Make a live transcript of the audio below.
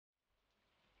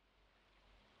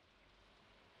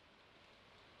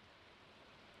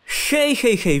Hej,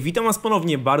 hej, hej, witam was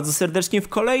ponownie bardzo serdecznie w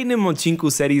kolejnym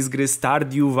odcinku serii z gry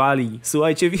Stardew Valley.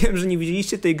 Słuchajcie, wiem, że nie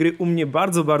widzieliście tej gry u mnie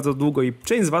bardzo długo i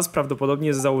część z was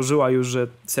prawdopodobnie założyła już, że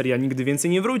seria nigdy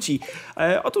więcej nie wróci.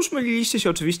 Otóż myliliście się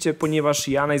oczywiście, ponieważ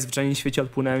ja najzwyczajniej w świecie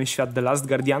odpłynąłem w świat The Last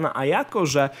Guardiana, a jako,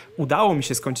 że udało mi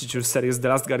się skończyć już serię z The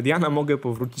Last Guardiana, mogę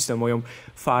powrócić na moją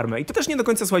farmę. I to też nie do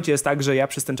końca, słuchajcie, jest tak, że ja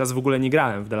przez ten czas w ogóle nie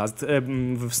grałem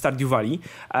w Stardew Valley.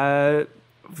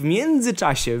 W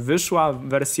międzyczasie wyszła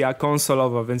wersja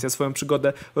konsolowa, więc ja swoją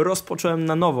przygodę rozpocząłem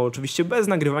na nowo, oczywiście bez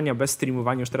nagrywania, bez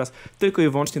streamowania, już teraz tylko i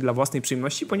wyłącznie dla własnej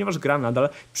przyjemności, ponieważ gra nadal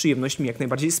przyjemność mi jak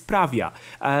najbardziej sprawia.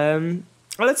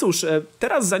 Ale cóż,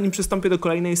 teraz zanim przystąpię do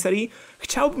kolejnej serii,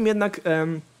 chciałbym jednak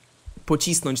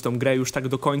pocisnąć tą grę już tak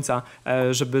do końca,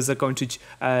 żeby zakończyć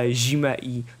zimę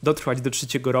i dotrwać do 3.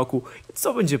 roku.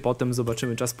 Co będzie potem,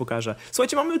 zobaczymy, czas pokaże.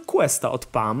 Słuchajcie, mamy questa od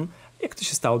Pam. Jak to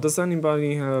się stało?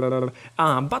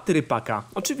 Battery packa.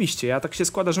 Oczywiście, ja tak się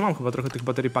składa, że mam chyba trochę tych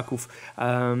battery packów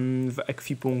w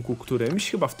ekwipunku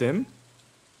którymś, chyba w tym.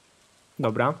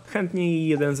 Dobra, chętnie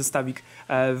jeden zestawik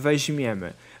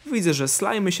weźmiemy. Widzę, że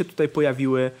slimy się tutaj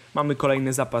pojawiły, mamy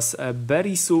kolejny zapas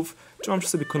berriesów. Czy mam przy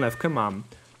sobie konewkę? Mam.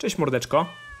 Cześć mordeczko.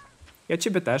 Ja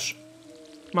ciebie też.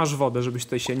 Masz wodę, żebyś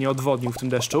tutaj się nie odwodnił w tym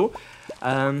deszczu.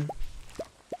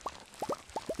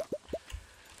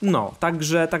 No,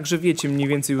 także wiecie mniej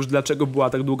więcej już dlaczego była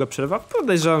tak długa przerwa.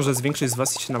 Podejrzewam, że większość z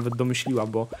was się nawet domyśliła,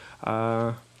 bo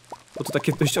to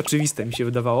takie dość oczywiste mi się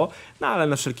wydawało. No ale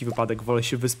na wszelki wypadek wolę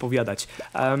się wyspowiadać.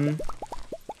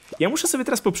 Ja muszę sobie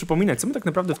teraz poprzypominać, co my tak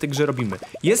naprawdę w tej grze robimy.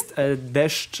 Jest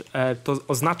deszcz, to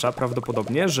oznacza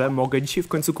prawdopodobnie, że mogę dzisiaj w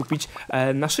końcu kupić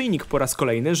naszyjnik po raz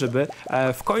kolejny, żeby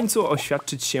w końcu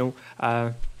oświadczyć się...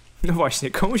 No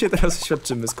właśnie, komu się teraz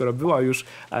oświadczymy, skoro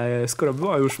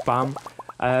była już Pam,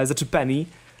 znaczy Penny,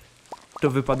 to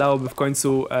wypadałoby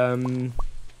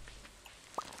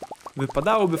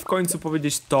w końcu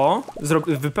powiedzieć to,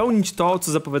 wypełnić to,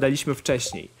 co zapowiadaliśmy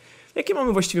wcześniej. Jakie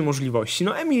mamy właściwie możliwości?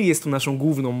 No Emily jest tu naszą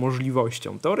główną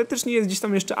możliwością. Teoretycznie jest gdzieś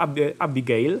tam jeszcze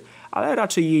Abigail, ale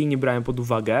raczej jej nie brałem pod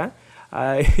uwagę.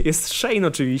 Jest Shane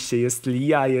oczywiście, jest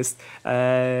Lia, jest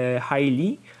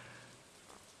Hailey.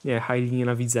 Nie, Hailey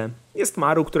nienawidzę. Jest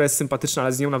Maru, która jest sympatyczna,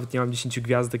 ale z nią nawet nie mam 10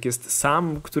 gwiazdek. Jest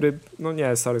Sam, który... No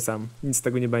nie, sorry Sam, nic z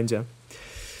tego nie będzie.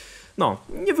 No,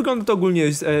 nie wygląda to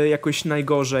ogólnie jakoś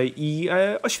najgorzej i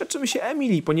oświadczymy się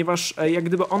Emily, ponieważ jak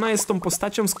gdyby ona jest tą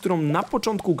postacią, z którą na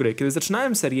początku gry, kiedy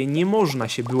zaczynałem serię, nie można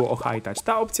się było ohajtać.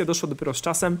 Ta opcja doszła dopiero z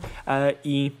czasem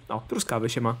i... O, truskawy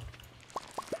się ma.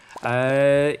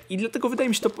 I dlatego wydaje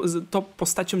mi się to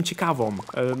postacią ciekawą,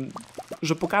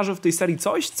 że pokażę w tej serii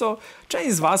coś, co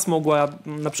część z was mogła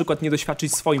na przykład nie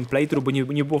doświadczyć w swoim playthrough, bo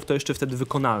nie było to jeszcze wtedy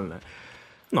wykonalne.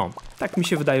 No, tak mi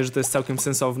się wydaje, że to jest całkiem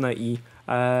sensowne i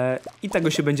tego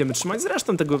się będziemy trzymać.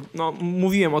 Zresztą tego, no,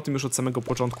 mówiłem o tym już od samego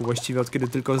początku właściwie, od kiedy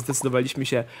tylko zdecydowaliśmy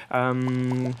się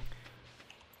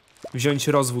wziąć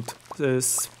rozwód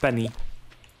z Penny.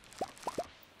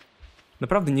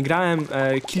 Naprawdę nie grałem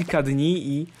kilka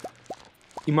dni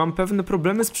i mam pewne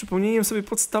problemy z przypomnieniem sobie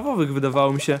podstawowych,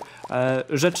 wydawało mi się,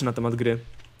 rzeczy na temat gry.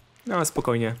 No ale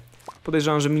spokojnie.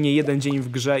 Podejrzewam, że minie jeden dzień w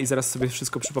grze i zaraz sobie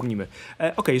wszystko przypomnimy.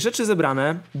 Okej, rzeczy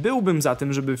zebrane. Byłbym za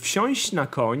tym, żeby wsiąść na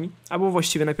koń, albo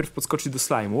właściwie najpierw podskoczyć do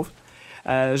slime'ów,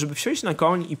 żeby wsiąść na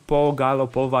koń i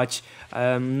pogalopować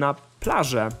na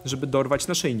plażę, żeby dorwać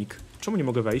naszyjnik. Czemu nie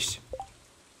mogę wejść?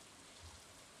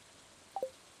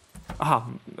 Aha,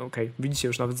 okej, widzicie,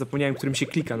 już nawet zapomniałem, którym się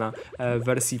klika na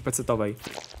wersji PC-towej.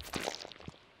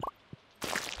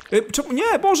 Czemu?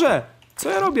 Nie, Boże! Co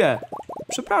ja robię?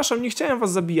 Przepraszam, nie chciałem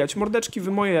was zabijać. Mordeczki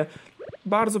wy moje.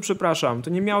 Bardzo przepraszam, to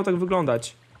nie miało tak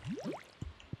wyglądać.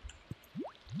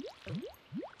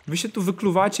 Wy się tu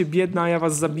wykluwacie, biedna, a ja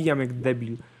was zabijam jak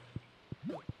debil.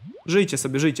 Żyjcie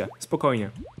sobie, żyjcie, spokojnie.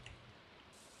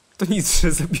 To nic,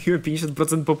 że zabiłem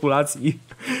 50% populacji.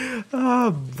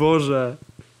 A, Boże.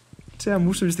 Czy ja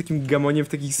muszę być takim gamoniem w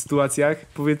takich sytuacjach?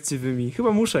 Powiedzcie wy mi.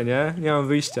 Chyba muszę, nie? Nie mam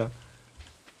wyjścia.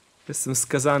 Jestem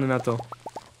skazany na to.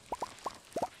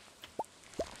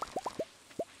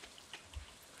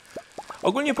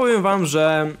 Ogólnie powiem wam,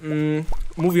 że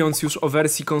mówiąc już o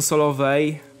wersji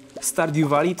konsolowej Stardew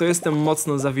Valley, to jestem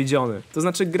mocno zawiedziony. To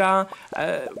znaczy gra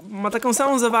ma taką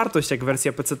samą zawartość jak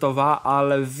wersja PC-towa,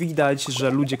 ale widać,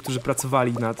 że ludzie, którzy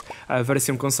pracowali nad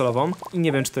wersją konsolową i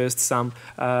nie wiem, czy to jest sam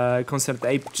Concert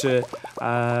Ape,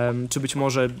 czy być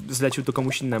może zlecił to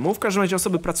komuś innemu. W każdym razie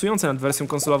osoby pracujące nad wersją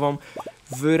konsolową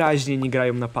wyraźnie nie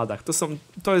grają na padach.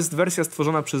 To jest wersja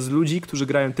stworzona przez ludzi, którzy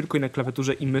grają tylko na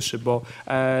klawiaturze i myszy, bo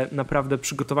naprawdę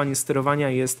przygotowanie sterowania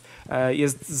jest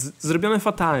zrobione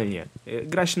fatalnie.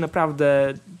 Gra się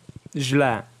naprawdę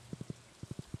źle.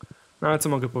 No ale co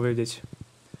mogę powiedzieć?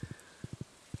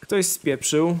 Ktoś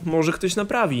spieprzył, może ktoś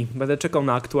naprawi. Będę czekał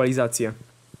na aktualizację.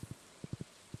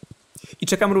 I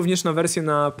czekam również na wersję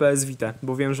na PS Vita,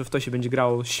 bo wiem, że w to się będzie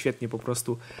grało świetnie po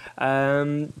prostu.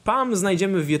 Pam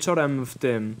znajdziemy wieczorem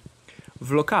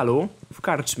w lokalu, w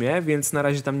karczmie, więc na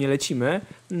razie tam nie lecimy.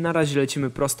 Na razie lecimy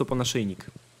prosto po naszyjnik.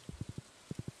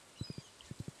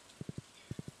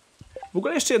 W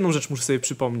ogóle jeszcze jedną rzecz muszę sobie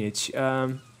przypomnieć.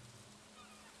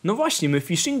 No właśnie, my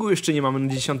fishingu jeszcze nie mamy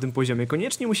na 10. poziomie.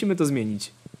 Koniecznie musimy to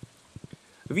zmienić.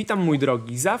 Witam, mój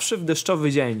drogi. Zawsze w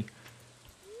deszczowy dzień.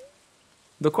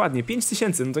 Dokładnie,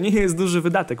 5000. No to nie jest duży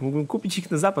wydatek. Mógłbym kupić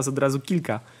ich na zapas od razu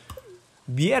kilka.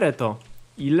 Bierę to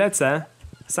i lecę.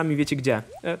 Sami wiecie gdzie.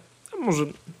 Może...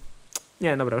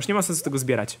 Nie, dobra, już nie ma sensu tego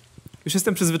zbierać. Już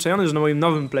jestem przyzwyczajony, że na moim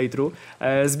nowym playthrough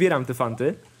zbieram te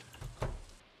fanty.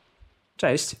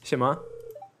 Cześć, siema.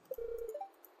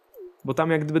 Bo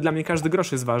tam jak gdyby dla mnie każdy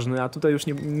grosz jest ważny, a tutaj już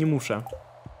nie muszę.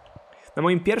 Na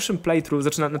moim pierwszym playthrough,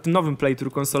 znaczy na tym nowym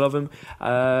playthrough konsolowym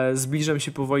zbliżam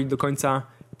się powoli do końca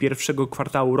pierwszego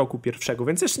kwartału roku pierwszego,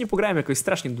 więc jeszcze nie pograłem jakoś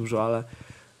strasznie dużo, ale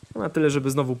na tyle,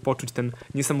 żeby znowu poczuć ten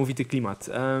niesamowity klimat.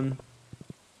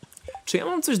 Czy ja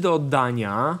mam coś do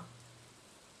oddania?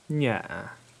 Nie.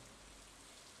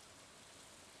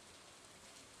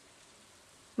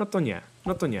 No to nie,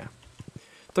 no to nie.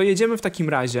 To jedziemy w takim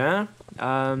razie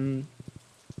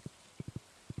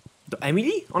do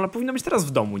Emily? Ona powinna być teraz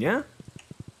w domu, nie?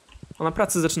 Ona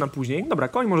pracę zaczyna później. Dobra,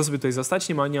 koń może sobie tutaj zostać,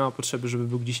 nie ma potrzeby, żeby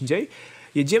był gdzieś indziej.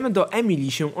 Jedziemy do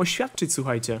Emily się oświadczyć,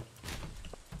 słuchajcie.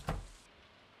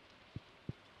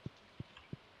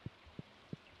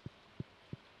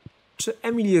 Czy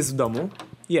Emily jest w domu?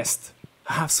 Jest.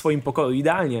 Aha, w swoim pokoju,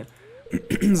 idealnie.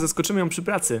 Zaskoczymy ją przy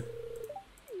pracy.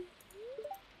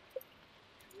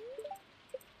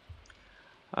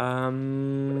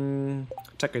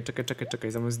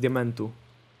 Czekaj, zamiast diamentu.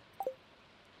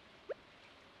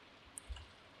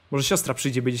 Może siostra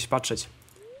przyjdzie, będzie się patrzeć.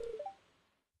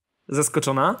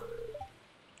 Zaskoczona?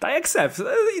 Tak jak Seth,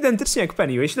 identycznie jak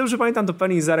Penny. Jeśli dobrze pamiętam, to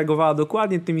Penny zareagowała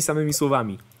dokładnie tymi samymi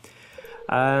słowami.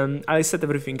 I set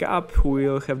everything up,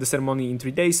 we'll have the ceremony in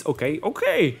 3 days.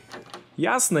 Okej.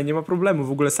 Jasne, nie ma problemu,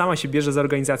 w ogóle sama się bierze za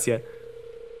organizację.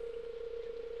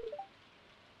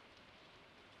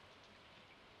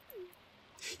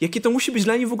 Jakie to musi być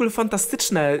dla niej w ogóle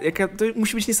fantastyczne, jaka to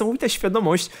musi być niesamowita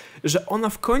świadomość, że ona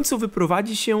w końcu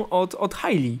wyprowadzi się od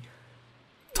Hailey.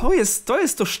 To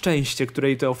jest to szczęście, które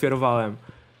jej to ofiarowałem.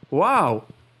 Wow!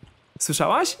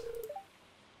 Słyszałaś?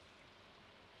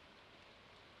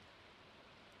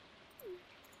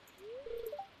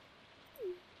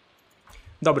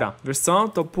 Dobra, wiesz co?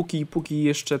 To póki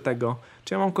jeszcze tego.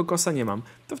 Czy ja mam kokosa? Nie mam.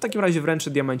 To w takim razie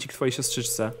wręczę diamencik twojej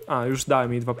siostrzyczce. A, już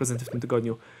dałem jej 2 prezenty w tym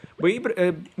tygodniu. Bo jej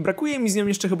brakuje mi z nią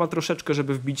jeszcze chyba troszeczkę,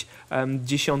 żeby wbić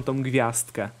 10.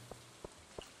 gwiazdkę.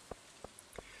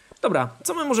 Dobra,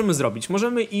 co my możemy zrobić?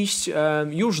 Możemy iść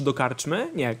już do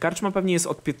karczmy. Nie, karczma pewnie jest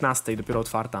od 15 dopiero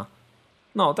otwarta.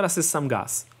 No, teraz jest sam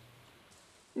gaz.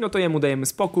 No to jemu dajemy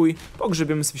spokój,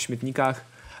 pogrzebiemy sobie w śmietnikach.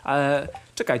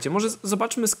 Czekajcie, może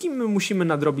zobaczmy, z kim my musimy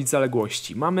nadrobić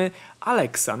zaległości. Mamy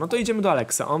Alexa, no to idziemy do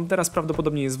Alexa. On teraz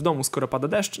prawdopodobnie jest w domu, skoro pada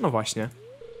deszcz. No właśnie.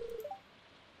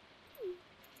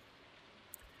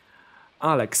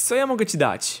 Alex, co ja mogę ci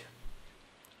dać?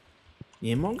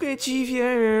 Nie mogę ci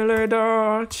wiele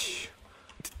dać.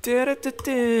 Ty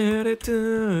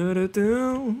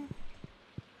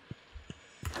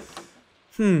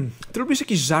lubisz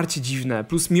jakieś żarcie dziwne,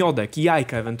 plus miodek i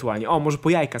jajka ewentualnie. O, może po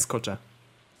jajka skoczę.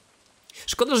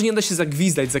 Szkoda, że nie da się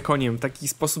zagwizdać za koniem w taki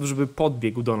sposób, żeby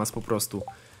podbiegł do nas po prostu.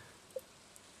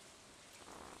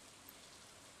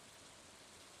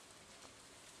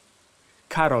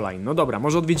 Caroline, no dobra,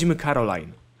 może odwiedzimy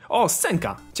Caroline. O,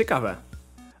 scenka, ciekawe.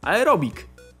 Aerobik.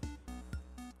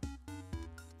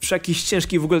 Przy jakiejś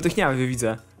ciężkiej w ogóle techniawie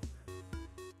widzę.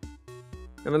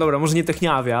 No dobra, może nie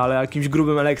techniawie, ale jakimś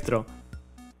grubym elektro.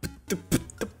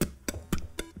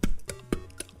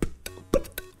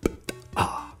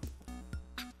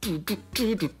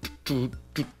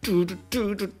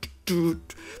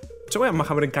 Czemu ja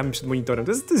macham rękami przed monitorem?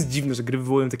 To jest dziwne, że gry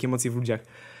wywołują takie emocje w ludziach.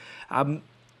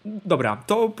 Dobra,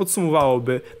 to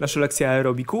podsumowałoby naszą lekcję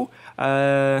aerobiku.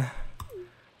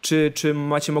 Czy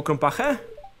macie mokrą pachę?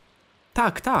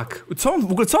 Tak.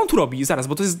 W ogóle co on tu robi? Zaraz,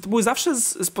 bo to były zawsze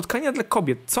spotkania dla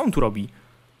kobiet. Co on tu robi?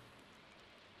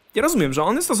 Ja rozumiem, że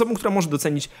on jest osobą, która może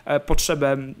docenić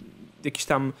potrzebę jakichś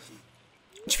tam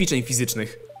ćwiczeń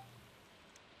fizycznych.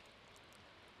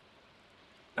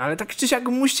 Ale tak czy siak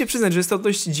musicie przyznać, że jest to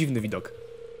dość dziwny widok.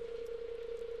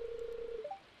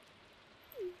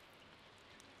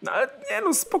 No ale nie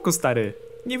no, spoko stary.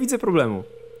 Nie widzę problemu.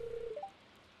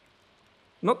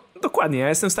 No dokładnie, ja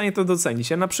jestem w stanie to docenić.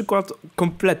 Ja na przykład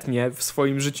kompletnie w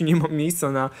swoim życiu nie mam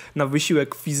miejsca na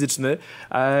wysiłek fizyczny,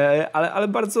 ale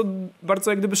bardzo,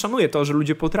 bardzo jak gdyby szanuję to, że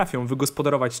ludzie potrafią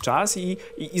wygospodarować czas i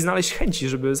znaleźć chęci,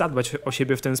 żeby zadbać o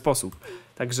siebie w ten sposób.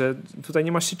 Także tutaj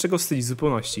nie masz się czego wstydzić w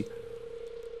zupełności.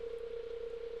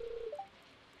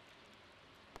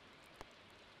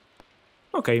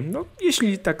 Okej, no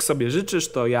jeśli tak sobie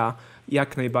życzysz, to ja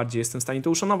jak najbardziej jestem w stanie to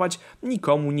uszanować.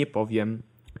 Nikomu nie powiem.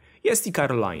 Jest i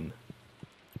Caroline.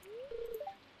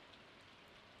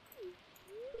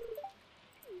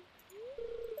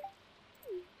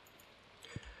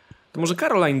 To może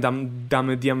Caroline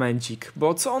damy diamencik,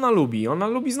 bo co ona lubi? Ona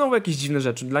lubi znowu jakieś dziwne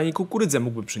rzeczy. Dla niej kukurydzę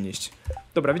mógłby przynieść.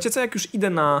 Dobra, wiecie co? Jak już idę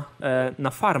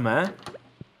na farmę,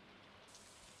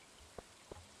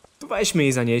 to weźmy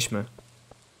i zanieśmy.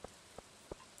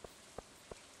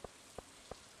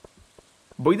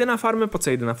 Bo idę na farmę, po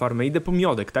co idę na farmę? Idę po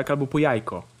miodek, tak? Albo po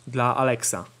jajko. Dla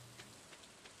Alexa.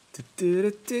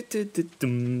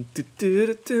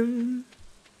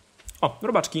 O,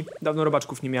 robaczki. Dawno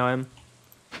robaczków nie miałem.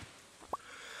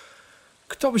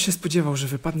 Kto by się spodziewał, że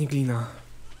wypadnie glina?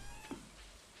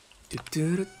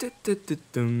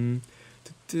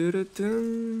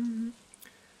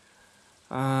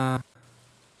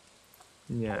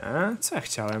 Nie, co ja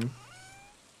chciałem?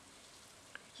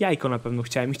 Jajko na pewno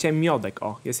chciałem. Chciałem miodek.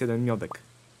 O, jest jeden miodek.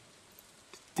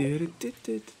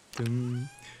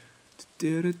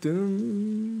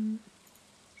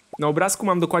 Na obrazku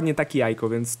mam dokładnie takie jajko,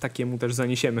 więc takiemu też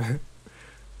zaniesiemy.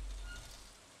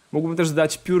 Mógłbym też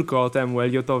dać piórko temu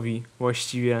Eliotowi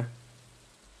właściwie.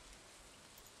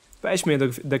 Weźmy je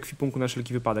do ekwipunku na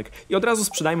wszelki wypadek. I od razu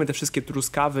sprzedajmy te wszystkie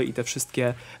truskawy i te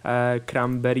wszystkie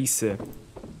cranberriesy.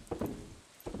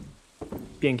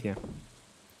 Pięknie.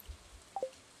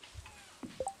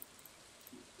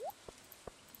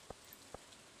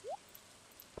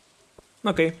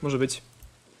 Okej, może być.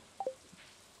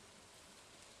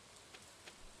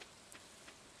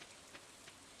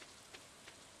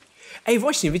 Ej,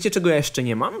 właśnie, wiecie czego ja jeszcze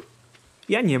nie mam?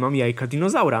 Ja nie mam jajka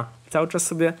dinozaura.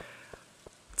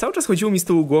 Cały czas chodziło mi z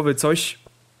tyłu głowy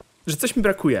że coś mi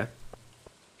brakuje.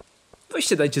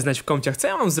 Weźcie, dajcie znać w komciach, co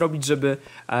ja mam zrobić,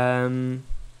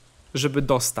 żeby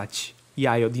dostać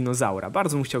jajo dinozaura.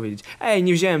 Bardzo bym chciał wiedzieć. Ej,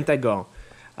 nie wziąłem tego.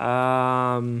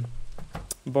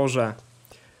 Boże.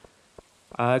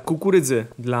 Kukurydzy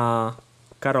dla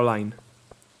Caroline.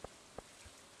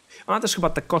 Ona też chyba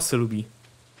te kosy lubi.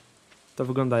 To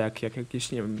wygląda jak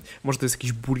jakieś, nie wiem, może to jest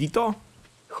jakiś burrito?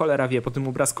 Cholera wie, po tym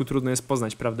obrazku trudno jest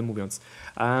poznać, prawdę mówiąc.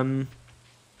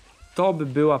 To by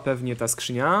była pewnie ta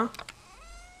skrzynia.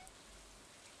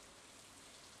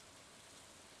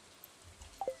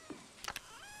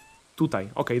 Tutaj,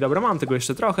 okej, dobra, mam tego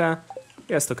jeszcze trochę.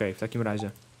 Jest okej, w takim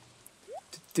razie.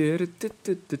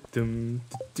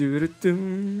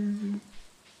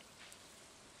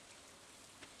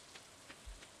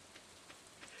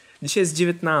 Dzisiaj jest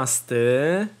 19.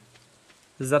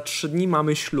 Za 3 dni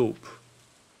mamy ślub.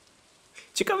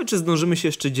 Ciekawe, czy zdążymy się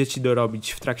jeszcze dzieci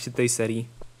dorobić w trakcie tej serii.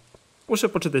 Muszę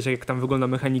poczytać, jak tam wygląda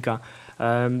mechanika.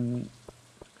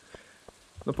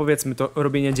 No powiedzmy to,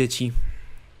 robienia dzieci.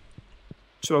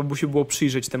 Trzeba by się było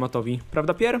przyjrzeć tematowi.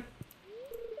 Prawda, Pier?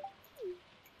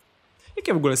 Jak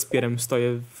ja w ogóle z Pierem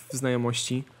stoję w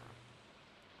znajomości?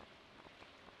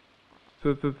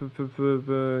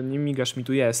 Nie migasz mi,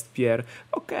 tu jest Pier.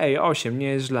 Okej, 8, nie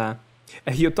jest źle.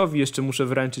 Eliotowi jeszcze muszę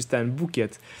wręczyć ten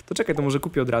bukiet. To czekaj, to może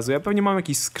kupię od razu. Ja pewnie mam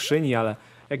jakieś skrzyni, ale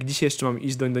jak dzisiaj jeszcze mam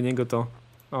iść do niego, to...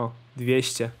 O,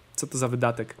 200. Co to za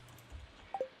wydatek?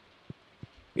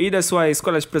 Idę, słuchaj,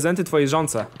 składać prezenty twojej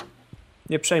żonce.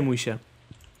 Nie przejmuj się.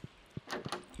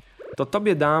 To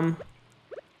tobie dam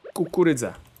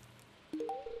kukurydzę.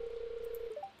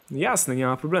 Jasne, nie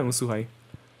ma problemu, słuchaj.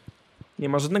 Nie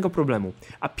ma żadnego problemu.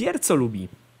 A Pier co lubi?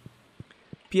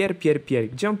 Pier.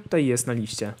 Gdzie on tutaj jest na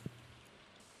liście?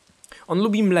 On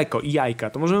lubi mleko i jajka.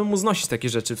 To możemy mu znosić takie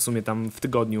rzeczy w sumie tam w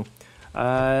tygodniu.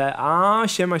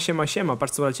 Siema.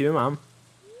 Patrz, co dla ciebie mam.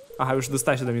 Aha, już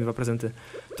dostałeś ode mnie 2 prezenty.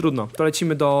 Trudno. To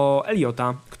lecimy do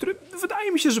Eliota, który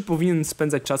wydaje mi się, że powinien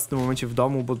spędzać czas w tym momencie w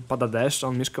domu, bo pada deszcz, a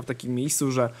on mieszka w takim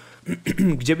miejscu, że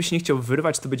gdzie by się nie chciał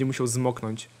wyrwać, to będzie musiał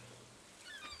zmoknąć.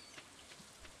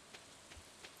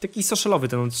 Taki socialowy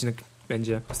ten odcinek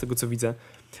będzie, z tego co widzę.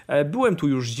 Byłem tu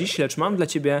już dziś, lecz mam dla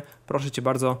ciebie, proszę cię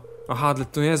bardzo... Aha,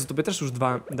 to Jezu, tobie też już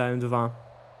dałem 2.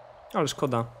 Ale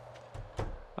szkoda.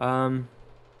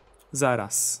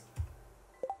 Zaraz.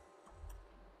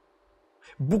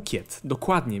 Bukiet,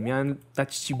 dokładnie, miałem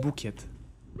dać ci bukiet.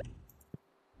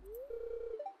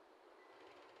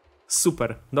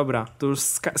 Super, dobra, to już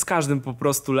z każdym po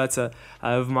prostu lecę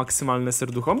w maksymalne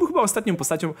serducho. On był chyba ostatnią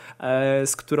postacią,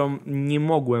 z którą nie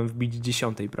mogłem wbić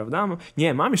 10, prawda?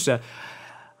 Nie, mam jeszcze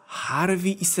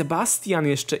Harvey i Sebastian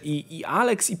jeszcze i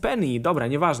Alex i Penny. Dobra,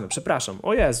 nieważne, przepraszam.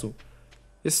 O Jezu.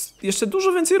 Jest jeszcze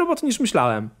dużo więcej roboty niż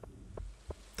myślałem.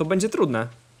 To będzie trudne.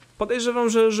 Podejrzewam,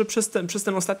 że przez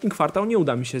ten ostatni kwartał nie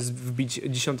uda mi się wbić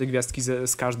 10 gwiazdki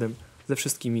z każdym, ze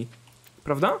wszystkimi.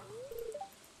 Prawda?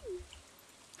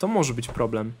 To może być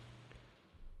problem.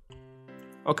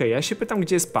 Okej, ja się pytam,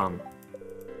 gdzie jest pan.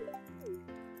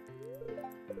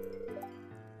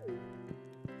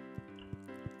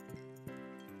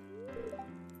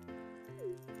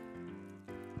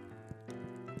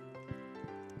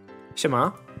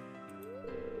 Siema.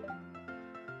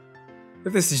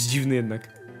 Ty jesteś dziwny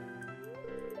jednak.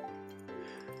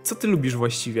 Co ty lubisz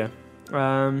właściwie?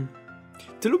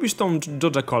 Ty lubisz tą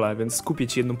Georgia Colę, więc kupię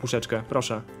ci jedną puszeczkę,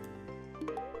 proszę.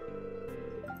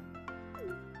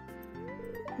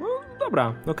 No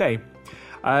dobra, okej.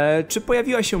 Czy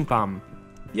pojawiła się Pam?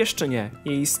 Jeszcze nie.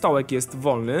 Jej stołek jest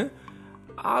wolny,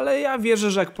 ale ja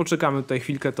wierzę, że jak poczekamy tutaj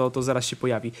chwilkę, to zaraz się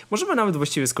pojawi. Możemy nawet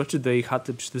właściwie skoczyć do jej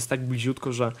chaty, przecież to jest tak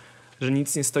bliziutko, że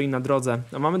nic nie stoi na drodze.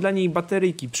 A mamy dla niej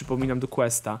bateryjki, przypominam, do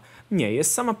questa. Nie,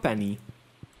 jest sama Penny.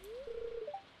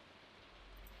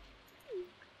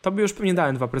 Tobie już pewnie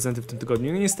dałem 2 prezenty w tym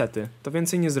tygodniu, no niestety, to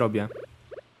więcej nie zrobię.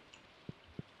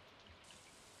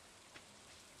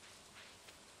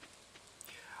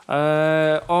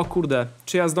 O kurde,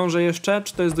 czy ja zdążę jeszcze?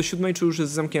 Czy to jest do 7, czy już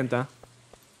jest zamknięte?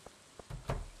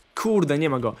 Kurde, nie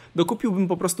ma go. Dokupiłbym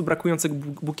po prostu brakujące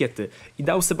bukiety i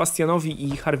dał Sebastianowi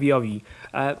i Harveyowi.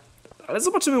 Ale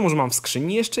zobaczymy, może mam w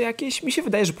skrzyni jeszcze jakieś? Mi się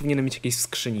wydaje, że powinienem mieć jakieś w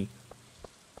skrzyni.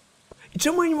 I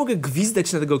czemu ja nie mogę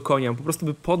gwizdać na tego konia? Po prostu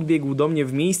by podbiegł do mnie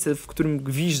w miejsce, w którym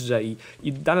gwiżdżę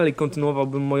i dalej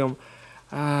kontynuowałbym moją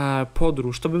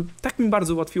podróż. To by tak mi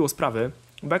bardzo ułatwiło sprawy.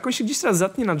 Bo jak on się gdzieś teraz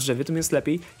zatnie na drzewie, to mi jest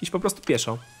lepiej iść po prostu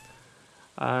pieszo.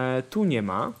 Tu nie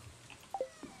ma.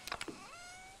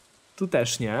 Tu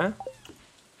też nie.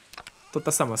 To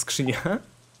ta sama skrzynia.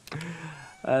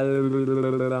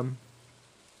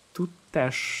 Tu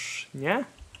też nie.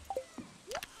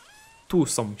 Tu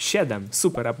są 7,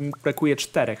 super, a mi brakuje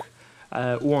 4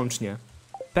 łącznie.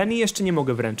 Penny jeszcze nie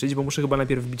mogę wręczyć, bo muszę chyba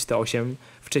najpierw wbić te 8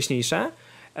 wcześniejsze.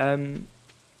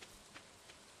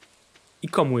 I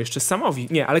komu jeszcze? Samowi?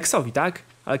 Nie, Aleksowi, tak?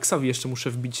 Aleksowi jeszcze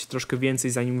muszę wbić troszkę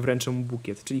więcej, zanim wręczę mu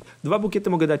bukiet. Czyli 2 bukiety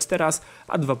mogę dać teraz,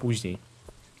 a 2 później.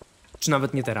 Czy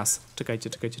nawet nie teraz.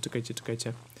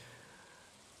 Czekajcie.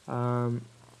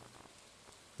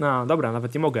 No, dobra,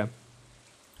 nawet nie mogę.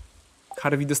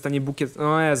 Harvey dostanie bukiet.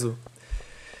 O Jezu.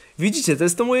 Widzicie, to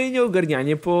jest to moje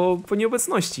nieogarnianie po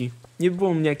nieobecności. Nie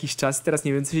było mnie jakiś czas, teraz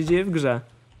nie wiem, co się dzieje w grze.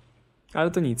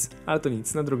 Ale to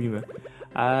nic, nadrobimy.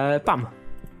 Pam.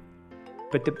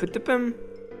 Pytypytypym.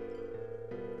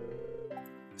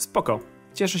 Spoko.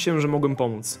 Cieszę się, że mogłem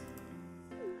pomóc.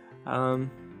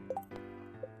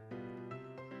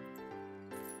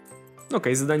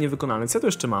 Okej, zadanie wykonane. Co tu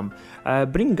jeszcze mam?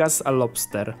 Bring us a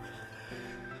lobster.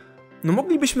 No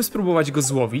moglibyśmy spróbować go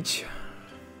złowić.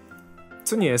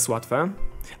 Co nie jest łatwe.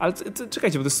 Ale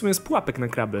czekajcie, bo to w sumie jest pułapek na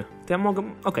kraby. To ja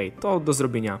mogę... Okej, to do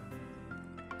zrobienia.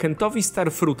 Kentowi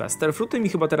starfruta. Starfruty mi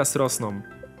chyba teraz rosną.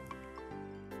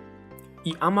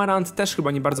 I amarant też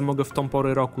chyba nie bardzo mogę w tą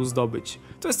porę roku zdobyć.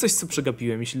 To jest coś, co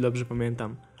przegapiłem, jeśli dobrze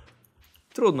pamiętam.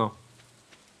 Trudno.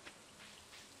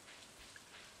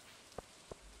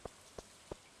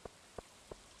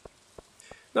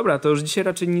 Dobra, to już dzisiaj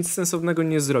raczej nic sensownego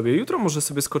nie zrobię. Jutro może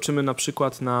sobie skoczymy na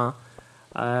przykład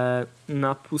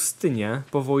na pustynię.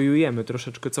 Powojujemy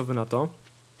troszeczkę, co wy na to?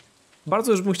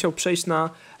 Bardzo już bym chciał przejść na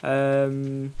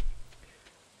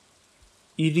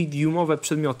iridiumowe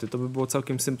przedmioty. To by było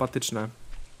całkiem sympatyczne.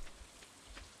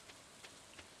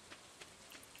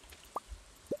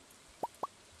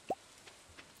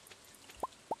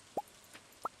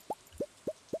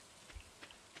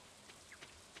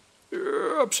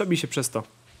 Przebij się przez to.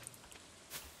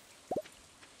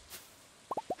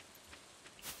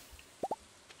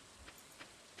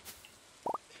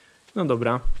 No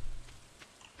dobra.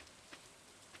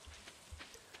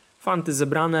 Fanty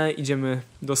zebrane, idziemy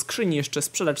do skrzyni jeszcze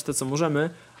sprzedać to, co możemy.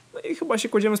 No i chyba się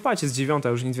kładziemy spać, jest 9,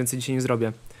 już nic więcej dzisiaj nie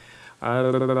zrobię.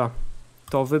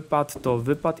 To wypadł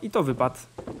i to wypadł.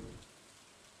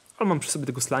 Ale mam przy sobie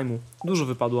tego slime'u. Dużo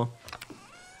wypadło.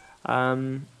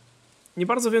 Nie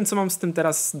bardzo wiem, co mam z tym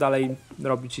teraz dalej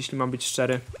robić, jeśli mam być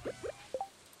szczery.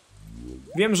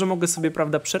 Wiem, że mogę sobie,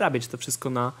 prawda, przerabiać to wszystko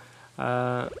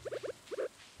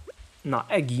na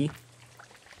egi.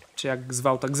 Czy jak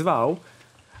zwał, tak zwał.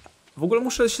 W ogóle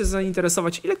muszę się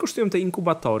zainteresować, ile kosztują te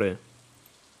inkubatory.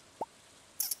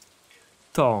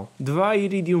 to 2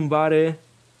 iridium bary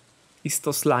i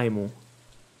 100 slime'u.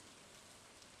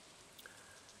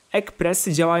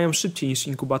 Egg-pressy działają szybciej niż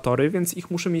inkubatory, więc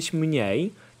ich muszę mieć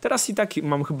mniej. Teraz i tak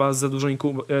mam chyba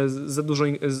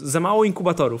za mało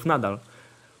inkubatorów nadal.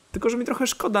 Tylko, że mi trochę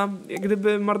szkoda, jak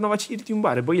gdyby marnować iridium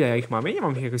bary, bo ile ja ich mam? Ja nie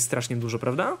mam ich jakoś strasznie dużo,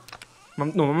 prawda?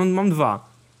 Mam 2.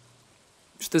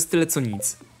 Że to jest tyle co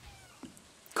nic.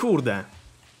 Kurde.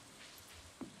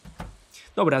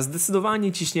 Dobra,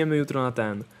 zdecydowanie ciśniemy jutro na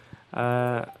ten.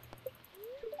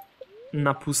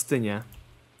 Na pustynię.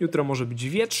 Jutro może być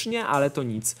wietrznie, ale to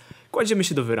nic. Kładziemy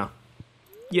się do wyra.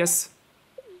 Jest.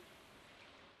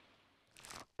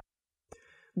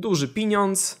 Duży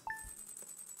pieniądz.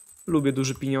 Lubię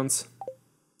duży pieniądz.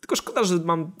 Tylko szkoda, że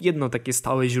mam jedno takie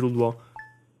stałe źródło.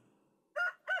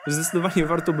 Zdecydowanie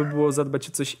warto by było zadbać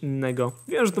o coś innego.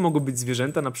 Wiem, że to mogą być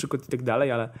zwierzęta na przykład i tak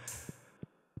dalej, ale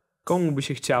komu by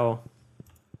się chciało?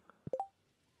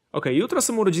 Okej, jutro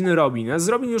są urodziny Robin. Z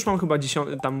Robin już mam chyba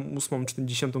 8. czy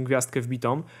 10. gwiazdkę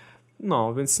wbitą.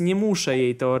 No, więc nie muszę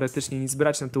jej teoretycznie nic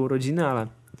brać na te urodziny, ale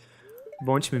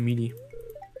bądźmy mili.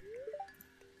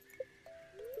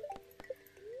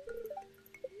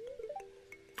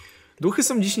 Duchy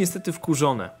są dziś niestety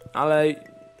wkurzone, ale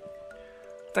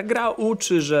ta gra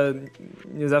uczy, że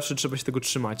nie zawsze trzeba się tego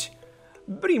trzymać.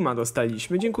 Brima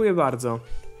dostaliśmy, dziękuję bardzo.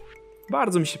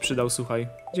 Bardzo mi się przydał, słuchaj.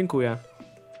 Dziękuję.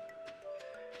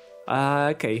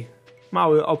 Okej.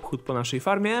 Mały obchód po naszej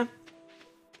farmie.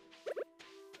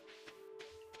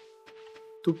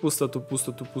 Tu pusto, tu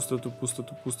pusto, tu pusto, tu pusto,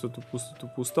 tu pusto, tu pusto, tu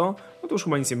pusto. No to już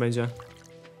chyba nic nie będzie.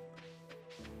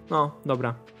 No,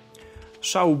 dobra.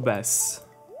 Szał bez.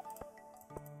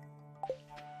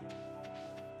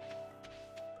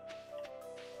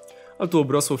 Ale tu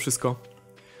obrosło wszystko.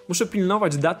 Muszę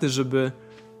pilnować daty, żeby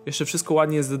jeszcze wszystko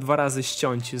ładnie ze 2 razy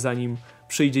ściąć, zanim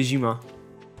przyjdzie zima.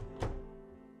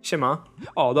 Siema.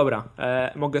 O, dobra.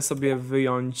 Mogę sobie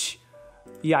wyjąć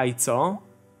jajco.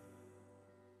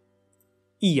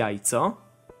 I jajco.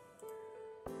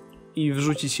 I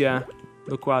wrzucić je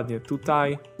dokładnie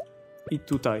tutaj i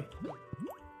tutaj.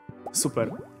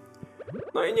 Super.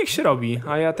 No i niech się robi.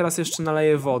 A ja teraz jeszcze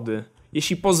naleję wody.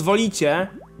 Jeśli pozwolicie.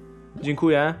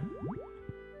 Dziękuję.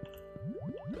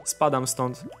 Spadam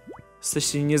stąd.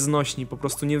 Jesteście nieznośni, po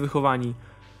prostu niewychowani.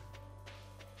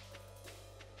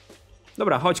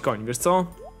 Dobra, chodź koń, wiesz co?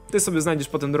 Ty sobie znajdziesz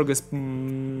potem drogę z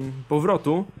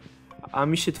powrotu, a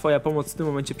mi się twoja pomoc w tym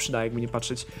momencie przyda, jakby nie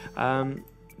patrzeć.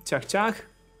 Ciach, ciach.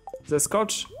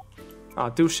 Zeskocz.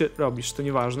 A, ty już się robisz, to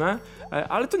nieważne.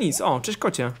 Ale to nic. O, cześć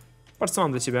kocie. Patrz co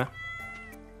mam dla ciebie.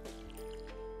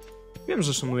 Wiem,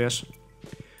 że szanujesz.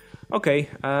 Okej.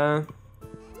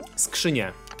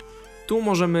 Skrzynie. Tu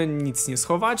możemy nic nie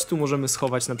schować, tu możemy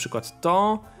schować na przykład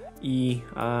to i...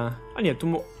 a nie,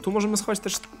 tu możemy schować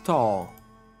też to.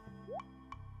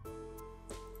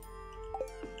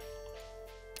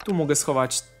 Tu mogę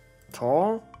schować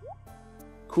to.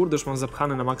 Kurde, już mam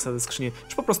zapchane na maksa te skrzynie.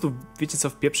 Już po prostu, wiecie co,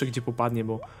 wpieprzę gdzie popadnie,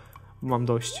 bo mam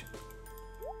dość.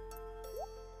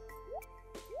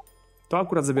 To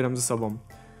akurat zabieram ze sobą.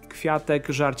 Kwiatek,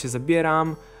 żarcie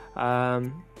zabieram.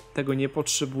 Tego nie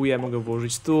potrzebuję, mogę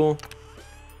włożyć tu.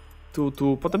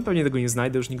 Tu. Potem pewnie tego nie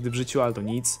znajdę już nigdy w życiu, ale to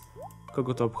nic.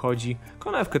 Kogo to obchodzi?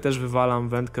 Konewkę też wywalam,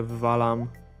 wędkę wywalam.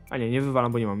 A nie, nie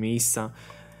wywalam, bo nie mam miejsca.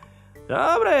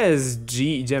 Dobra, jest G,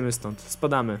 idziemy stąd,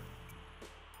 spadamy.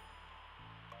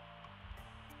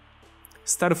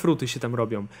 Starfruity się tam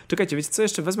robią. Czekajcie, wiecie co,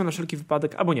 jeszcze wezmę na wszelki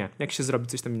wypadek, albo nie, jak się zrobi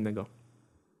coś tam innego.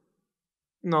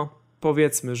 No,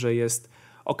 powiedzmy, że jest...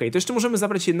 Okej, to jeszcze możemy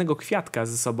zabrać jednego kwiatka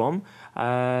ze sobą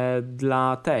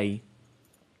dla tej...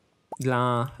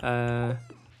 Dla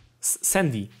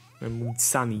Sandy. Miałem mówić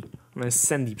Sunny. Ona jest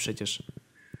Sandy przecież.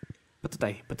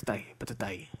 Tutaj.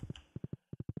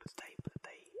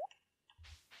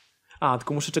 A,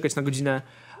 tylko muszę czekać na godzinę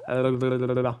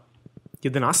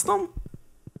 11?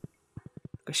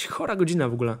 Jakaś chora godzina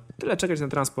w ogóle. Tyle czekać na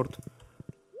transport.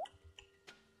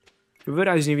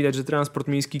 Wyraźnie widać, że transport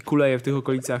miejski kuleje w tych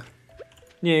okolicach.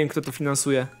 Nie wiem, kto to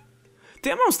finansuje. Ty,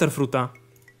 ja mam Starfruita.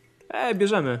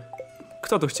 Bierzemy.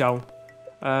 Kto to chciał?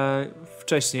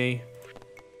 Wcześniej.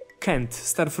 Kent,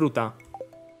 Starfruita.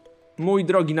 Mój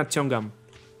drogi, nadciągam.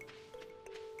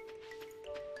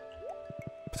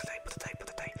 Tutaj.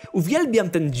 Uwielbiam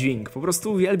ten dźwięk, po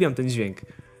prostu uwielbiam ten dźwięk.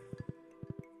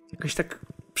 Jakoś tak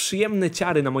przyjemne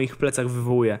ciary na moich plecach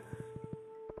wywołuje.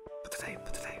 Tutaj.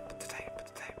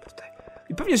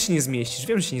 I pewnie się nie zmieścisz,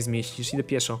 wiem, że się nie zmieścisz, idę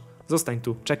pieszo. Zostań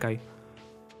tu, czekaj.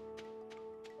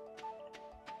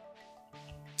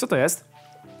 Co to jest?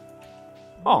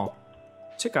 O!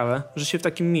 Ciekawe, że się w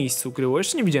takim miejscu ukryło.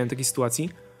 Jeszcze nie widziałem takiej sytuacji.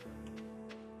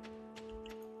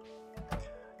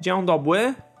 Dzień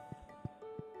dobry.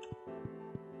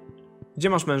 Gdzie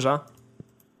masz męża?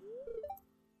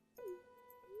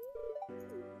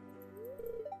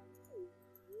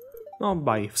 No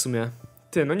baj, w sumie.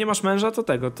 Ty, no nie masz męża, to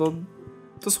tego,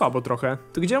 to słabo trochę.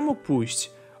 To gdzie on mógł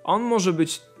pójść? On może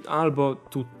być albo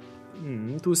tu...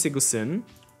 tu jest jego syn.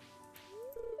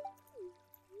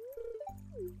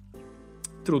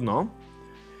 Trudno.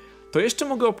 To jeszcze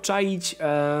mogę obczaić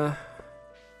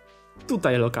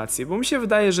tutaj lokację, bo mi się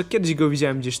wydaje, że kiedyś go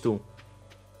widziałem gdzieś tu.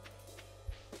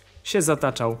 Się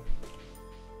zataczał.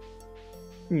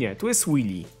 Nie, tu jest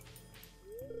Willy.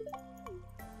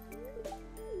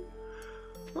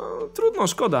 No, trudno,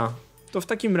 szkoda. To w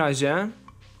takim razie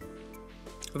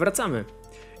wracamy.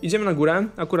 Idziemy na górę,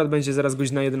 akurat będzie zaraz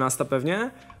godzina 11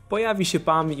 pewnie. Pojawi się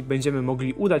Pam i będziemy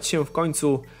mogli udać się w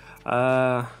końcu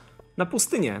na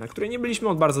pustynię, na której nie byliśmy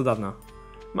od bardzo dawna.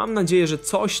 Mam nadzieję, że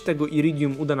coś tego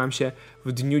iridium uda nam się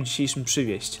w dniu dzisiejszym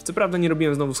przywieźć. Co prawda nie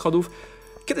robiłem znowu schodów.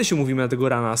 Kiedy się umówimy na tego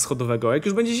rana schodowego? Jak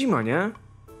już będzie zima, nie?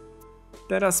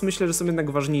 Teraz myślę, że są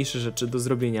jednak ważniejsze rzeczy do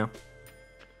zrobienia.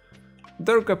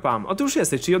 Droga Pam. O, ty już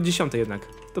jesteś, czyli od 10 jednak.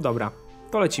 To dobra,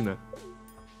 to lecimy.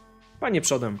 Panie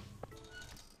przodem.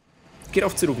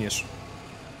 Kierowcy również.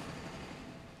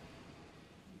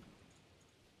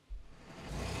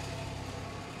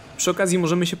 Przy okazji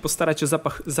możemy się postarać o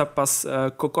zapas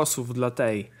kokosów dla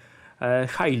tej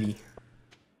Hailey.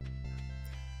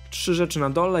 3 rzeczy na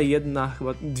dole,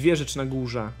 chyba 2 rzeczy na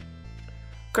górze.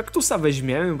 Kaktusa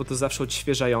weźmiemy, bo to zawsze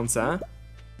odświeżające.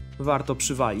 Warto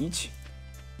przywalić.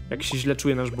 Jak się źle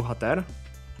czuje nasz bohater.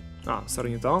 A, sorry,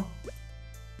 nie to.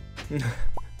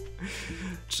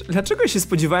 Dlaczego się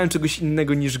spodziewałem czegoś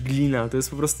innego niż glina? To jest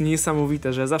po prostu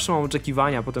niesamowite, że ja zawsze mam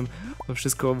oczekiwania, a potem to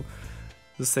wszystko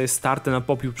zostaje starte na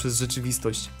popiół przez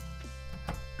rzeczywistość.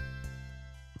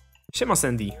 Siema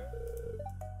Sandy.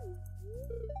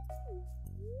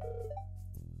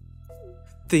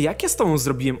 Ty, jak ja z tobą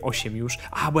zrobiłem 8 już?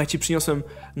 A, bo ja ci przyniosłem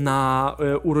na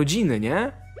urodziny,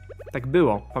 nie? Tak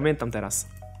było, pamiętam teraz.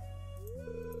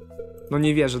 No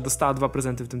nie wierzę, dostała 2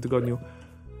 prezenty w tym tygodniu.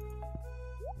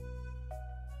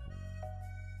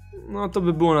 No to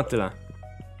by było na tyle.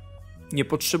 Nie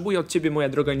potrzebuję od ciebie, moja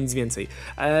droga, nic więcej.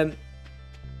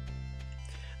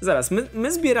 Zaraz,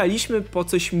 my zbieraliśmy po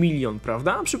coś 1 000 000,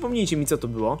 prawda? Przypomnijcie mi, co to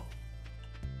było.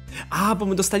 A, bo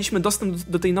my dostaliśmy dostęp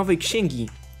do tej nowej księgi.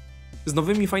 Z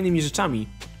nowymi, fajnymi rzeczami.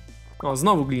 O,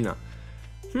 znowu glina.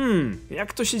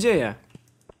 Jak to się dzieje?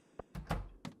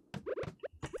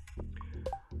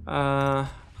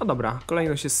 No dobra,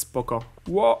 kolejność jest spoko.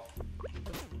 Ło!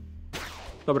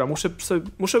 Dobra,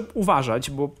 muszę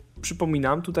uważać, bo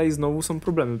przypominam, tutaj znowu są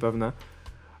problemy pewne.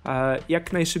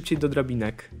 Jak najszybciej do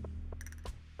drabinek.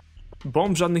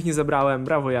 Bomb żadnych nie zabrałem,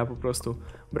 brawo ja po prostu.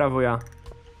 Brawo ja.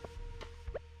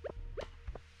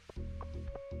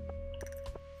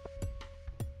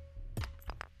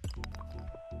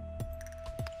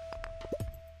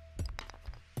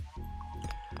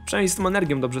 Przynajmniej z tą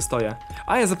energią dobrze stoję.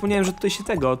 A ja zapomniałem, że tutaj się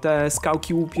te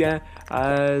skałki łupie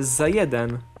za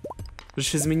 1. Że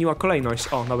się zmieniła kolejność.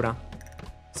 O, dobra.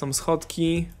 Są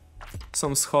schodki.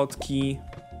 Są schodki.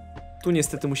 Tu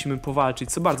niestety musimy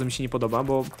powalczyć, co bardzo mi się nie podoba,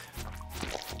 bo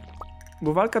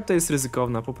walka to jest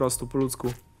ryzykowna, po prostu, po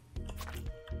ludzku.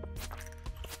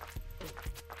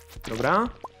 Dobra.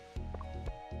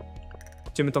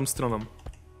 Idziemy tą stroną.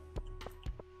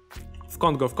 W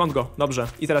kąt go, dobrze.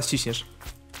 I teraz ciśniesz.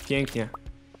 Pięknie.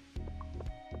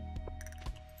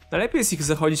 Najlepiej jest ich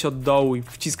zachodzić od dołu i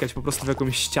wciskać po prostu w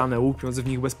jakąś ścianę, łupiąc w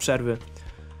nich bez przerwy.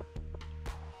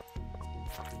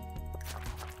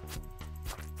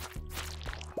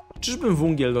 Czyżbym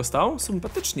węgiel dostał?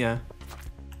 Sympatycznie.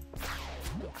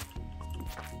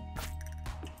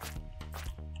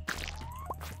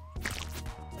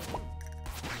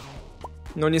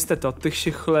 No niestety, od tych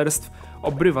się cholerstw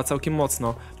obrywa całkiem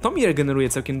mocno. To mi regeneruje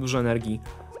całkiem dużo energii.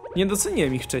 Nie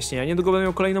doceniłem ich wcześniej, ja niedługo będę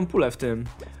miał kolejną pulę w tym.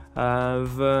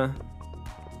 W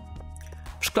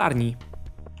szklarni.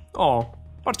 O,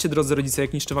 patrzcie drodzy rodzice,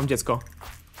 jak niszczę wam dziecko.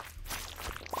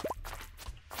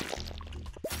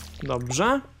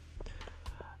 Dobrze.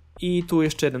 I tu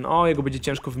jeszcze jeden. O, jego będzie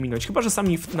ciężko wyminąć. Chyba że sam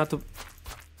mi na to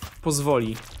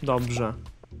pozwoli. Dobrze.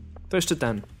 To jeszcze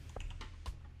ten.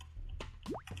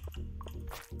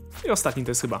 I ostatni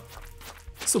to jest chyba.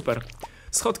 Super.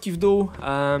 Schodki w dół.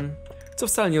 Co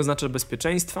wcale nie oznacza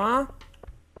bezpieczeństwa.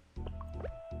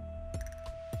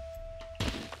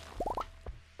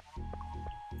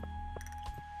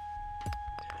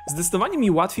 Zdecydowanie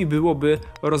mi łatwiej byłoby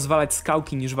rozwalać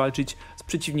skałki niż walczyć z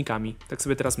przeciwnikami. Tak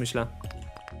sobie teraz myślę.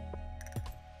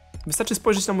 Wystarczy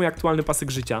spojrzeć na mój aktualny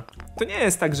pasek życia. To nie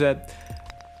jest tak, że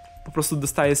po prostu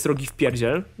dostaje srogi w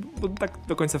pierdziel, bo tak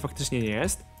do końca faktycznie nie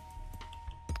jest.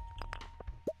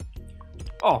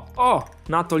 O,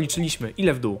 na to liczyliśmy.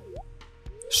 Ile w dół?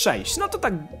 6, no to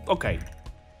tak, okej.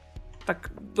 Tak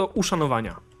do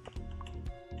uszanowania.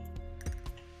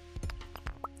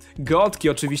 Gotki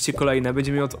oczywiście kolejne,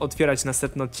 będziemy je otwierać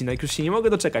następny odcinek, już się nie mogę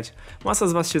doczekać. Masa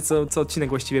z was się co odcinek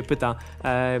właściwie pyta,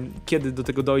 kiedy do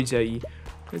tego dojdzie i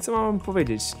co mam wam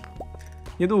powiedzieć.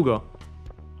 Niedługo.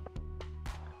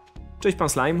 Cześć pan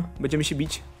slime, będziemy się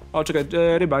bić. O, czekaj,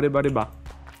 ryba.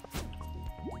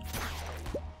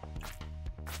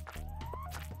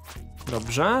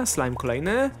 Dobrze, slime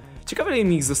kolejny. Ciekawe, ile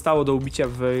mi ich zostało do ubicia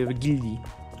w gildii.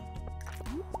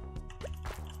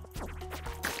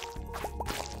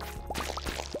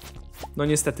 No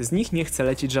niestety, z nich nie chce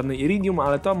lecieć żadne iridium,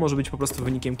 ale to może być po prostu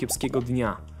wynikiem kiepskiego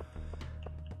dnia.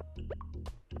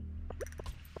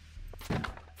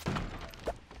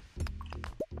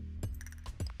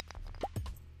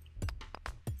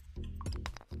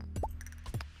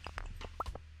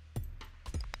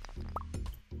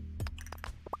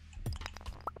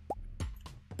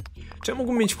 Czy ja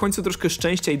mógłbym mieć w końcu troszkę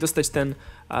szczęścia i dostać ten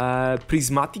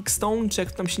Prismatic Stone, czy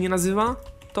jak tam się nie nazywa?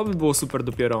 To by było super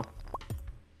dopiero.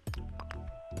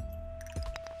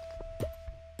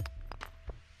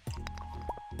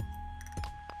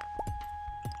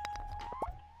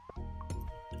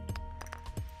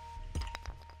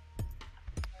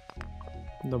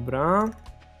 Dobra.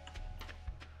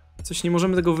 Coś nie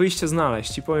możemy tego wyjścia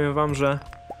znaleźć i powiem wam, że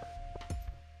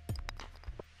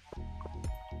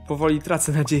powoli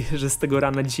tracę nadzieję, że z tego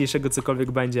rana dzisiejszego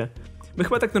cokolwiek będzie. My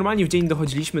chyba tak normalnie w dzień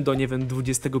dochodziliśmy do, nie wiem,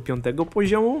 25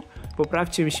 poziomu.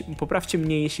 Poprawcie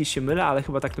mnie, jeśli się mylę, ale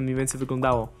chyba tak to mniej więcej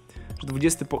wyglądało. Że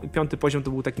 25 poziom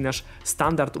to był taki nasz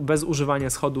standard bez używania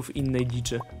schodów i innej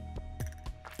dziczy.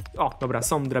 O, dobra,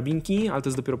 są drabinki, ale to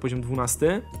jest dopiero poziom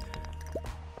 12.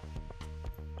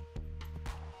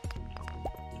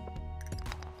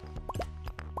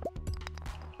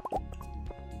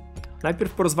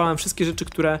 Najpierw porozwalam wszystkie rzeczy,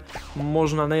 które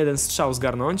można na jeden strzał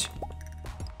zgarnąć.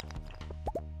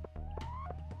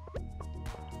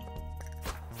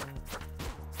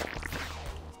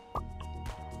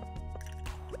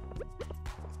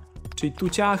 Czyli tu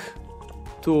ciach,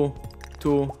 tu.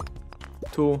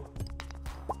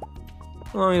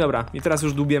 No i dobra, i teraz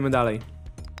już dłubiemy dalej.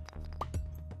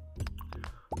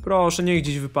 Proszę, niech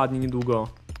gdzieś wypadnie niedługo.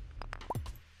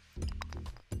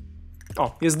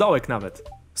 O, jest dołek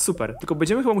nawet. Super, tylko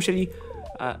będziemy chyba musieli...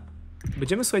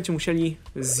 słuchajcie, musieli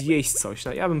zjeść coś.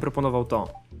 No, ja bym proponował to.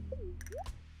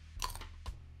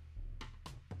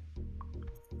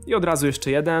 I od razu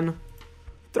jeszcze jeden.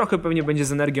 Trochę pewnie będzie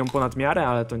z energią ponad miarę,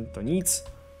 ale to nic.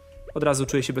 Od razu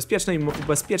czuję się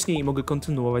bezpieczniej i mogę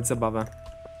kontynuować zabawę.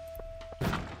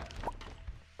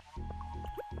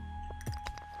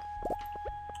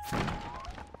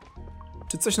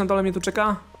 Czy coś na dole mnie tu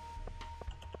czeka?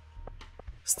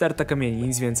 Sterta kamieni,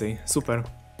 nic więcej. Super.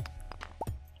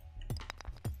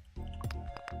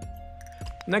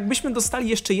 No jakbyśmy dostali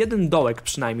jeszcze jeden dołek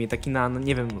przynajmniej, taki na, no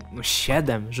nie wiem, no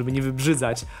 7, żeby nie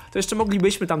wybrzydzać, to jeszcze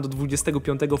moglibyśmy tam do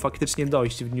 25 faktycznie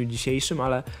dojść w dniu dzisiejszym,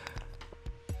 ale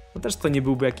no też to nie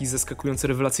byłby jakiś zaskakujący,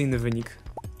 rewelacyjny wynik.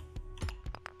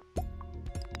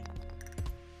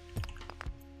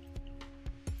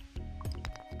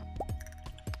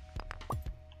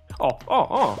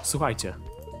 O, słuchajcie.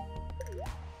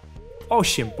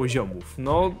 8 poziomów,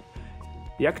 no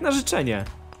jak na życzenie.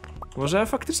 Może ja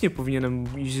faktycznie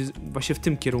powinienem iść właśnie w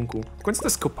tym kierunku. W końcu to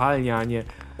jest kopalnia, a nie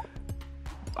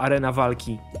arena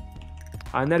walki.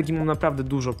 A energii mam naprawdę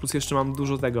dużo, plus jeszcze mam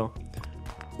dużo tego.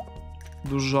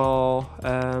 Dużo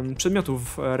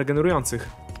przedmiotów regenerujących.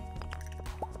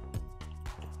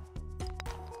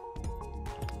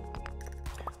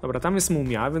 Dobra, tam jest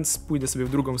mumia, więc pójdę sobie w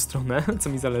drugą stronę, co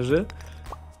mi zależy.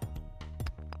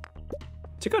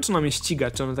 Ciekawe, czy ona mnie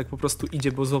ściga, czy ona tak po prostu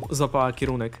idzie, bo złapała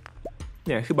kierunek.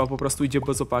 Nie, chyba po prostu idzie,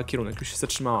 bo złapała kierunek, już się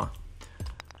zatrzymała.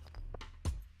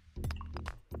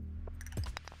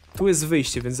 Tu jest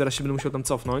wyjście, więc zaraz się będę musiał tam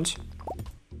cofnąć.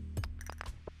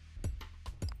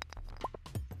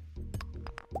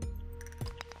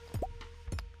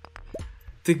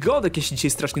 Tych godek ja się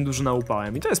dzisiaj strasznie dużo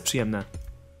naupałem i to jest przyjemne.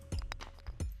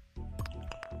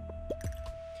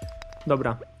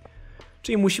 Dobra.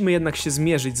 Czyli musimy jednak się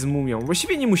zmierzyć z mumią.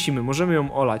 Właściwie nie musimy, możemy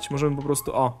ją olać. Możemy po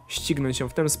prostu, ścignąć ją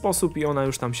w ten sposób i ona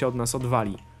już tam się od nas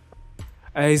odwali.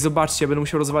 Ej, zobaczcie, będę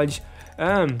musiał rozwalić...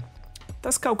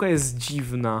 ta skałka jest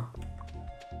dziwna.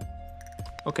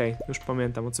 Okej, już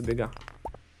pamiętam, o co biega.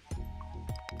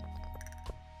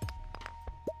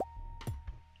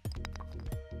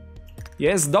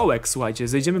 Jest dołek, słuchajcie.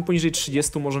 Zejdziemy poniżej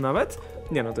 30 może nawet?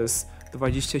 Nie no, to jest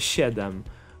 27.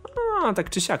 A, tak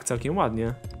czy siak, całkiem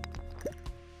ładnie.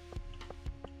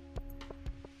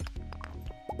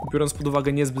 Biorąc pod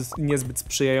uwagę niezbyt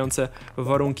sprzyjające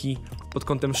warunki pod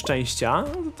kątem szczęścia,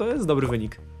 no to jest dobry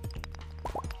wynik.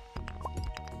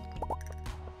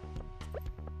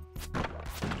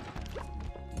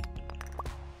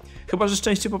 Chyba że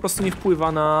szczęście po prostu nie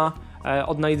wpływa na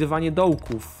odnajdywanie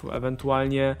dołków,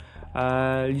 ewentualnie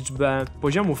liczbę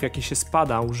poziomów, jakie się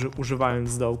spada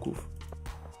używając dołków.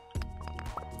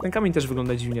 Ten kamień też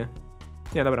wygląda dziwnie.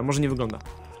 Nie, dobra, może nie wygląda.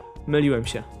 Myliłem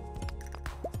się.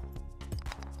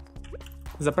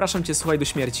 Zapraszam cię, słuchaj, do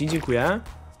śmierci, dziękuję.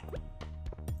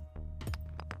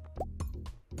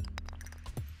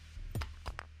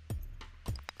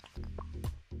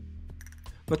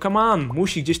 No come on,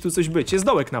 musi gdzieś tu coś być. Jest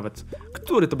dołek nawet.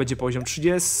 Który to będzie poziom?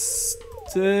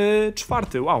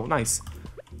 34. Wow, nice.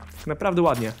 Tak naprawdę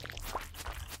ładnie.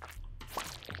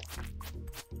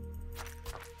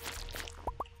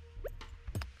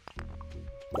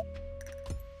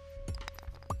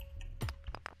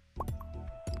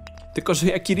 Tylko że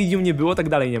jak iridium nie było, tak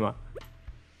dalej nie ma.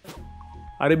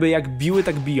 A ryby jak biły,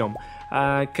 tak biją.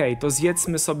 Okej, to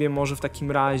zjedzmy sobie może w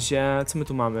takim razie... Co my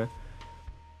tu mamy?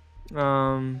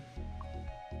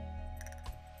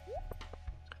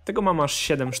 Tego mam aż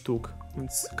 7 sztuk,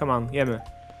 więc come on, jemy.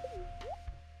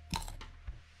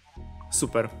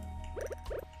 Super.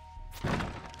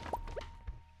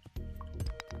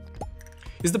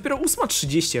 Jest dopiero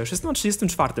 8:30, już jestem na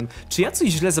 34. Czy ja coś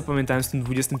źle zapamiętałem z tym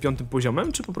 25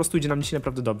 poziomem, czy po prostu idzie nam dzisiaj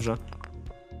naprawdę dobrze?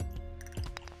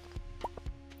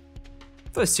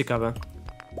 To jest ciekawe.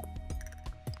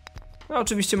 No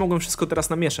oczywiście mogłem wszystko teraz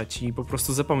namieszać i po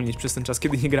prostu zapomnieć przez ten czas,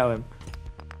 kiedy nie grałem.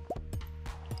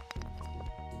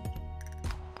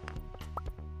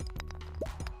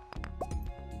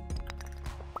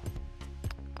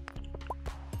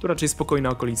 Tu raczej spokojna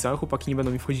okolica, chłopaki nie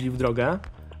będą mi wchodzili w drogę,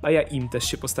 a ja im też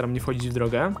się postaram nie wchodzić w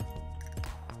drogę.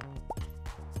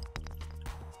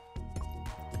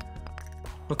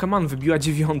 No come on, wybiła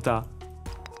 9.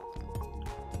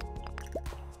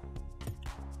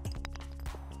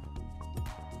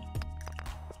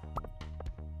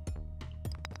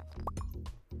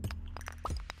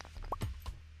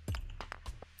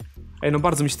 Ej, no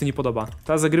bardzo mi się to nie podoba.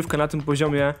 Ta zagrywka na tym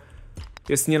poziomie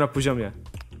jest nie na poziomie.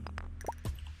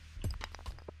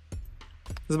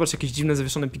 Zobacz, jakieś dziwne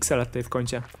zawieszone piksele tutaj w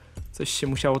kącie. Coś się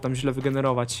musiało tam źle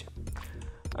wygenerować.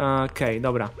 Okej,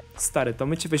 dobra. Stary, to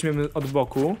my cię weźmiemy od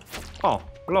boku. O,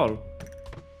 lol.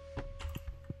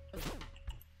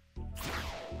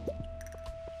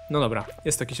 No dobra,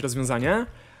 jest to jakieś rozwiązanie.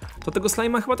 To tego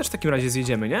slajma chyba też w takim razie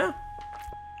zjedziemy, nie?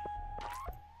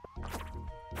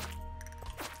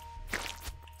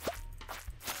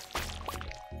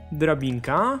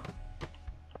 Drabinka.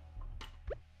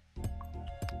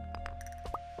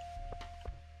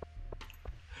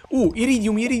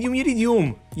 Iridium, iridium,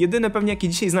 iridium! Jedyne pewnie jakie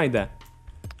dzisiaj znajdę.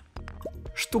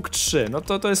 Sztuk 3, no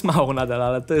to jest mało nadal,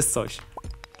 ale to jest coś.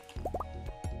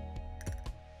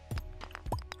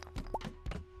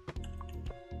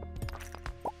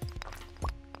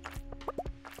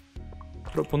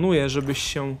 Proponuję, żebyś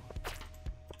się...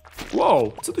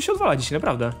 Wow, co tu się odwala dzisiaj,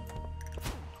 naprawdę?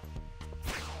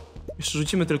 Jeszcze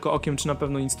rzucimy tylko okiem, czy na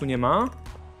pewno nic tu nie ma.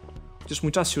 Chociaż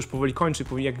mój czas się już powoli kończy,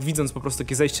 jak widząc po prostu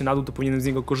takie zejście na dół, to powinienem z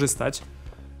niego korzystać.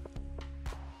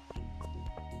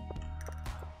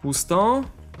 Pusto.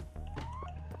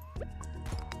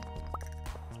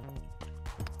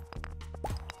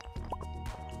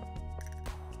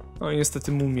 No i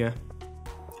niestety mumie.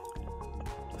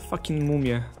 Fucking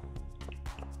mumie.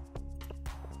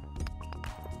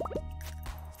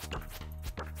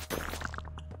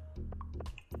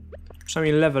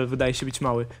 Przynajmniej level wydaje się być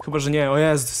mały. Chyba, że nie. O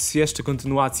Jezus, jeszcze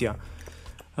kontynuacja.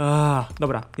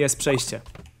 Dobra, jest przejście.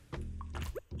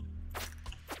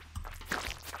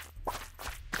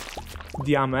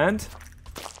 Diament.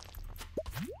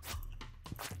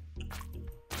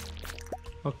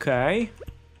 Okej.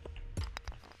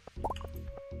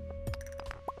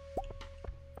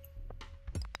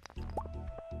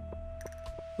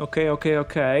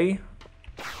 Okej.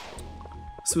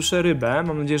 Słyszę rybę.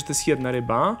 Mam nadzieję, że to jest jedna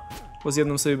ryba. Bo z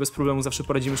jedną sobie bez problemu zawsze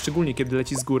poradzimy, szczególnie kiedy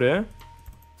leci z góry.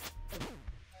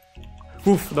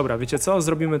 Dobra, wiecie co?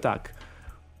 Zrobimy tak.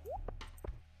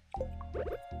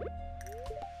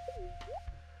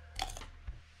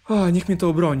 Niech mnie to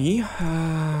obroni.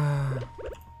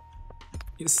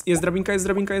 Jest drabinka, jest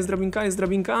drabinka, jest drabinka, jest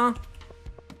drabinka.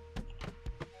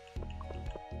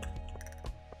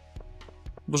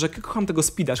 Boże, jak kocham tego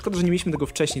speeda. Szkoda, że nie mieliśmy tego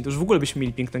wcześniej. To już w ogóle byśmy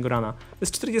mieli pięknego rana. To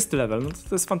jest 40 level, no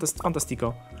to jest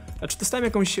fantastico. Znaczy, dostałem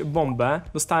jakąś bombę.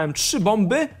 Dostałem 3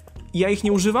 bomby i ja ich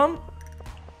nie używam?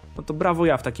 No to brawo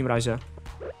ja w takim razie.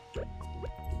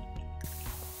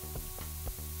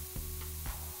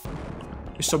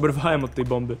 Jeszcze oberwałem od tej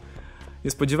bomby.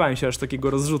 Nie spodziewałem się aż takiego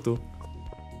rozrzutu.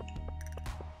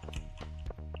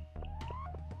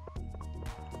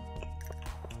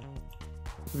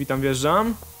 Witam,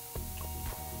 wjeżdżam.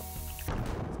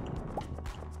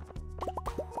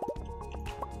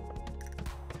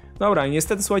 Dobra, i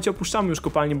niestety, słuchajcie, opuszczamy już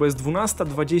kopalnię, bo jest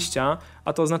 12:20,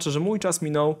 a to oznacza, że mój czas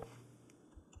minął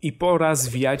i pora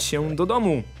zwijać się do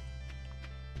domu.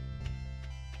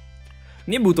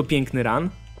 Nie był to piękny run,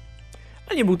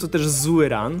 ale nie był to też zły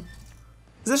run.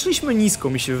 Zeszliśmy nisko,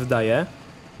 mi się wydaje.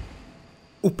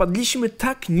 Upadliśmy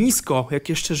tak nisko, jak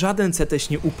jeszcze żaden CTS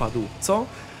nie upadł, co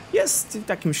jest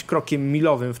jakimś krokiem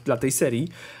milowym dla tej serii.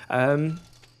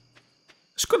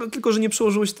 Szkoda tylko, że nie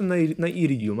przełożyło się to na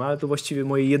Iridium, ale to właściwie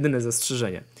moje jedyne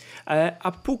zastrzeżenie.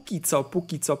 A póki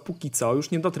co,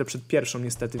 już nie dotrę przed pierwszą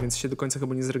niestety, więc się do końca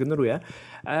chyba nie zregeneruję,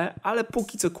 ale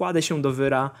póki co kładę się do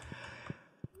wyra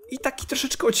i taki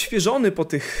troszeczkę odświeżony po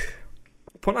tych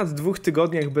ponad 2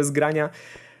 tygodniach bez grania.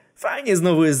 Fajnie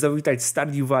znowu jest zawitać w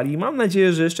Stardew Valley. Mam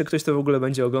nadzieję, że jeszcze ktoś to w ogóle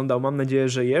będzie oglądał. Mam nadzieję,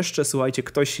 że jeszcze, słuchajcie,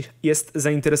 ktoś jest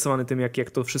zainteresowany tym,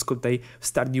 jak to wszystko tutaj w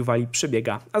Stardew Valley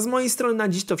przebiega. A z mojej strony na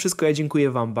dziś to wszystko. Ja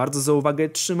dziękuję wam bardzo za uwagę.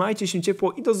 Trzymajcie się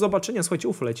ciepło i do zobaczenia. Słuchajcie,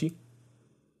 UFO leci.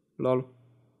 Lol.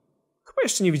 Chyba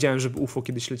jeszcze nie widziałem, żeby UFO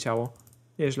kiedyś leciało.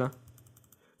 Nieźle.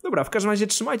 Dobra, w każdym razie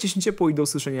trzymajcie się ciepło i do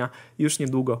usłyszenia już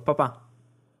niedługo. Pa, pa.